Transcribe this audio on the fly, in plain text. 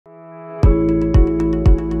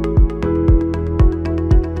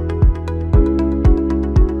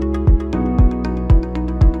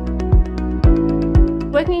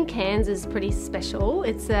is pretty special.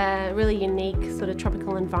 It's a really unique sort of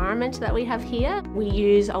tropical environment that we have here. We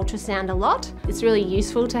use ultrasound a lot. It's really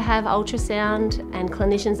useful to have ultrasound and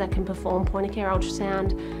clinicians that can perform point-of-care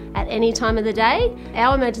ultrasound at any time of the day.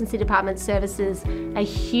 Our emergency department services a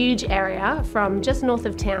huge area from just north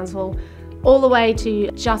of Townsville all the way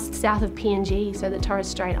to just south of PNG, so the Torres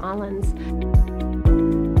Strait Islands.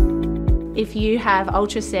 If you have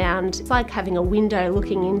ultrasound, it's like having a window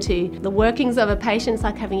looking into the workings of a patient. It's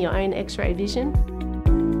like having your own X-ray vision.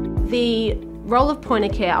 The role of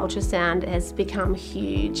point-of-care ultrasound has become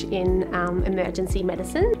huge in emergency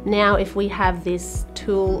medicine. Now, if we have this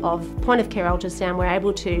tool of point-of-care ultrasound, we're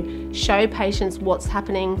able to show patients what's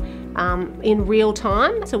happening in real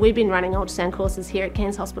time. So we've been running ultrasound courses here at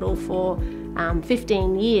Cairns Hospital for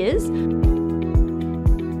 15 years.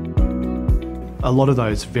 A lot of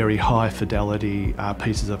those very high fidelity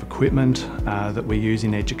pieces of equipment that we use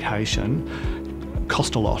in education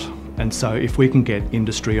cost a lot. And so if we can get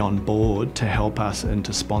industry on board to help us and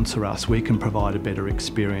to sponsor us, we can provide a better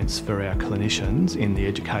experience for our clinicians in the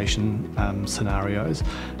education scenarios,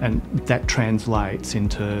 and that translates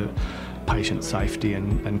into patient safety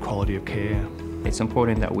and quality of care. It's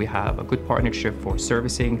important that we have a good partnership for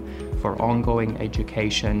servicing, for ongoing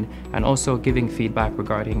education, and also giving feedback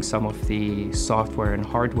regarding some of the software and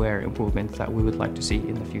hardware improvements that we would like to see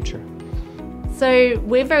in the future. So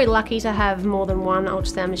we're very lucky to have more than one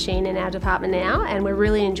ultrasound machine in our department now, and we're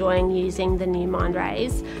really enjoying using the new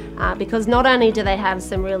Mindrays because not only do they have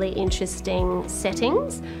some really interesting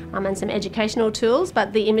settings and some educational tools,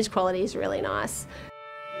 but the image quality is really nice.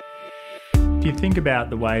 If you think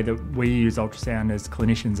about the way that we use ultrasound as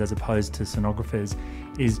clinicians as opposed to sonographers,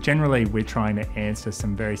 is generally we're trying to answer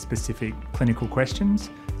some very specific clinical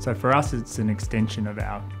questions. So for us, it's an extension of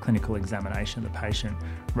our clinical examination of the patient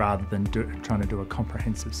rather than trying to do a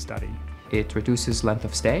comprehensive study. It reduces length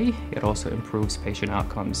of stay, it also improves patient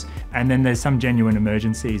outcomes. And then there's some genuine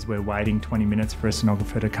emergencies where waiting 20 minutes for a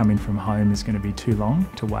sonographer to come in from home is going to be too long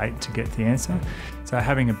to wait to get the answer. So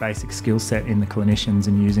having a basic skill set in the clinicians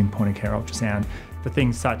and using point-of-care ultrasound for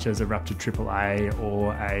things such as a ruptured AAA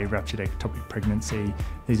or a ruptured ectopic pregnancy,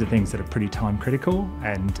 these are things that are pretty time critical,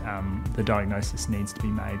 and the diagnosis needs to be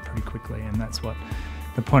made pretty quickly, and that's what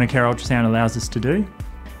the point-of-care ultrasound allows us to do.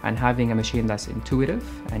 And having a machine that's intuitive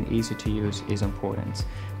and easy to use is important.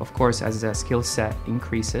 Of course, as the skill set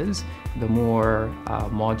increases, the more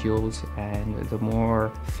modules and the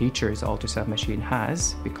more features ultrasound machine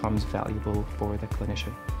has becomes valuable for the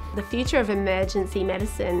clinician. The future of emergency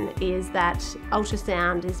medicine is that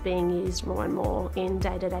ultrasound is being used more and more in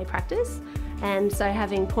day-to-day practice, and so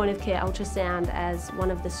having point-of-care ultrasound as one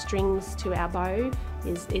of the strings to our bow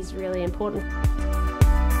is really important.